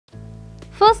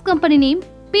First company name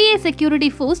PA Security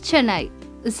Force Chennai.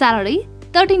 Salary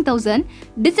 13,000.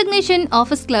 Designation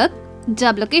office clerk.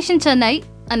 Job location Chennai.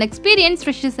 And experience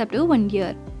reaches up to 1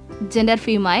 year. Gender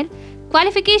female.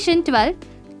 Qualification 12.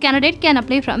 Candidate can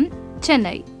apply from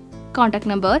Chennai. Contact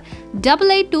number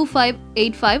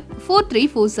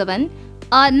 8825854347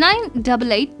 or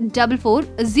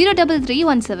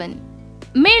 9884403317.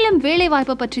 மேலும் வேலை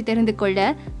வாய்ப்பு பற்றி தெரிந்து கொள்ள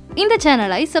இந்த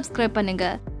சேனலை subscribe பண்ணுங்க.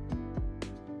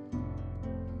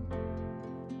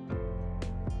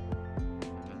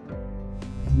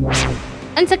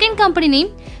 And second company name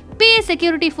PA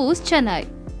Security Force Chennai.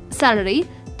 Salary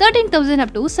 13,000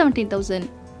 up to 17,000.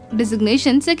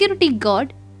 Designation security guard.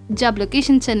 Job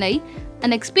location Chennai.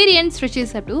 And experience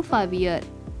reaches up to 5 years.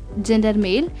 Gender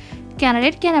male.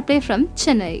 Candidate can apply from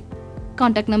Chennai.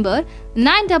 Contact number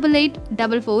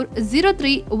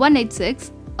 9884403186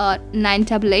 or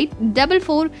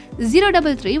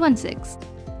 9884403316.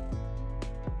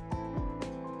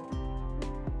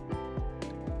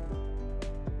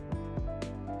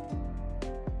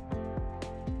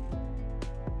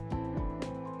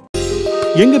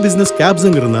 எங்க business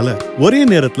கேப்ஸ்ங்கறனால ஒரே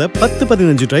நேரத்துல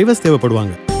 10-15 drivers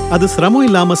தேவைப்படுவாங்க. அது சிரமம்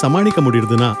இல்லாம சமாளிக்க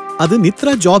முடியுதுன்னா அது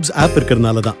Nithrajobs app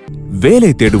இருக்கறனால தான்.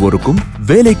 வேலை தேடுவோருக்கும்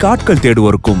வேலை ஆட்கள்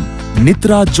தேடுவோருக்கும்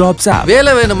Nithrajobs ஆப்.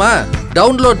 வேலை வேணுமா?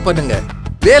 டவுன்லோட் பண்ணுங்க.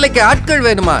 வேலைக்கு ஆட்கள்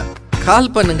வேணுமா? கால்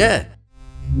பண்ணுங்க.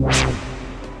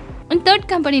 And third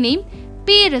company name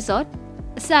PA Resort.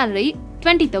 Salary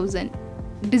 20,000.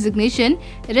 Designation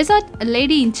Resort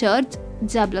Lady in Charge.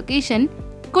 Job location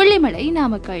Kollimalai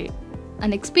Namakkal.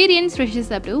 And experience reaches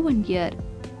up to 1 year.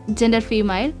 Gender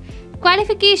female.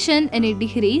 Qualification any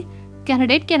degree.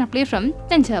 Candidate can apply from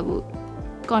Tanjavur.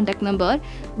 Contact number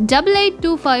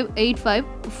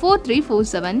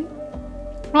 8825854347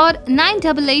 or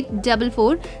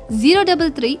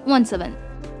 9884403317.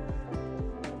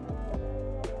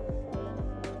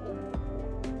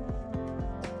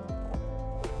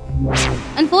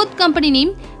 And fourth company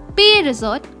name PA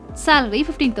Resort. Salary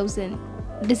 15,000.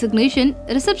 Designation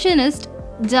receptionist.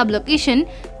 Job location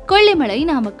Kollimalai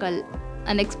Namakkal.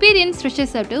 And experience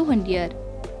reaches up to 1 year.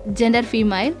 Gender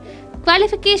female.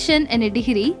 Qualification any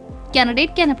degree.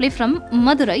 Candidate can apply from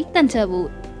Madurai, Tanjavur.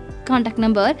 Contact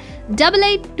number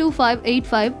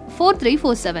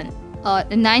 8825854347 or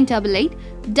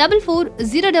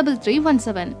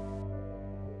 9884403317.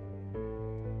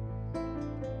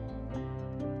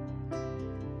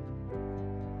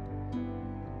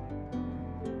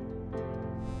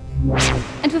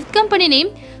 And fifth company name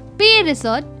PA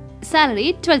Resort. Salary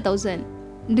 12,000.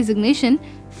 Designation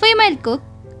female cook.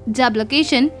 Job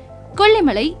location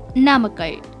Kollimalai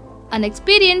Namakkal. And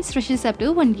experience reaches up to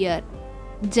 1 year.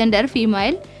 Gender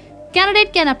female.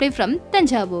 Candidate can apply from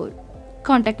Tanjavur.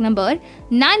 Contact number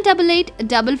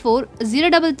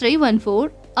 9884403314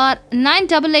 or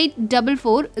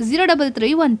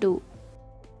 9884403312.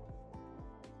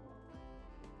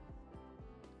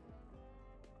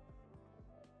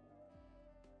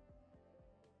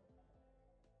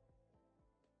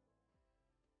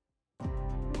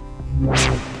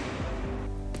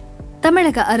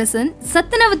 தமிழக அரசின்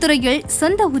சத்துணவு துறையில்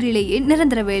சொந்த ஊரிலேயே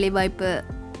நிரந்தர வேலை வாய்ப்பு.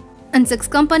 And sixth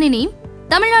company name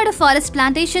Tamilnadu Forest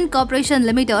Plantation Corporation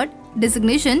Limited.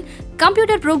 Designation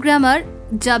computer programmer.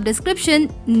 Job description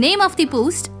name of the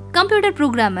post computer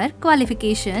programmer.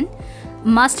 Qualification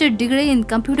master degree in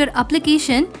computer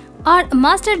application or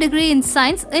master degree in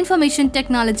science information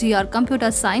technology or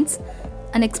computer science.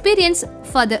 And experience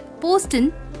for the post in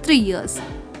 3 years.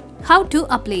 How to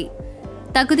apply?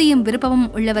 தகுதியும்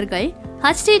விருப்பமும் உள்ளவர்கள்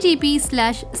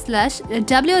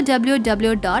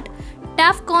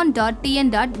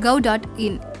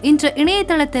http://www.tafcon.tn.gov.in என்ற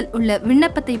இணையதளத்தில் உள்ள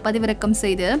விண்ணப்பத்தை பதிவிறக்கம்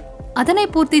செய்து அதனை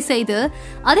பூர்த்தி செய்து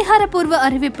அதிகாரப்பூர்வ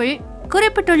அறிவிப்பில்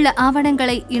குறிப்பிட்டுள்ள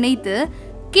ஆவணங்களை இணைத்து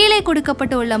கீழே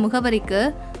கொடுக்கப்பட்டுள்ள முகவரிக்கு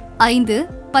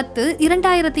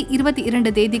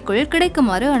 5/10/2022 தேதிக்குள்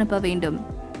கிடைக்குமாறு அனுப்ப வேண்டும்.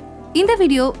 இந்த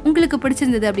வீடியோ உங்களுக்கு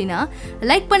பிடிச்சிருந்தது அப்படின்னா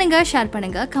லைக் பண்ணுங்க, ஷேர்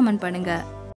பண்ணுங்க, கமெண்ட் பண்ணுங்க.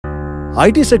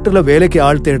 ஐடி செக்டர்ல வேலைக்கு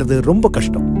ஆள் தேடுறது ரொம்ப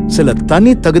கஷ்டம். சில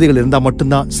தனி தகுதிகள் இருந்தா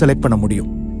மட்டும்தான் செலக்ட் பண்ண முடியும்.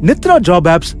 Nithrajobs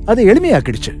ஆப்ஸ் அதை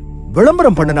எளிமையாக்கிடுச்சு.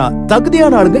 விளம்பரம் பண்ணனா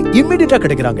தகுதியான ஆளுங்க இமிடியேட்டா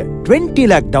கிடைக்கிறாங்க. 20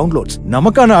 lakh டவுன்லோட்ஸ்.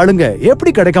 நமக்கான ஆளுங்க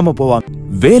எப்படி கிடைக்காம போவாங்க?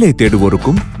 வேலை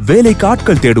தேடுவோருக்கும் வேலை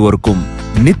ஆட்கள் தேடுவோருக்கும்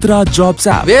Nithrajobs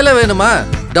ஆப். வேலை வேணுமா?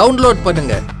 டவுன்லோட்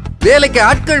பண்ணுங்க. வேலைக்கு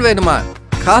ஆட்கள் வேணுமா?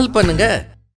 கால் பண்ணுங்க.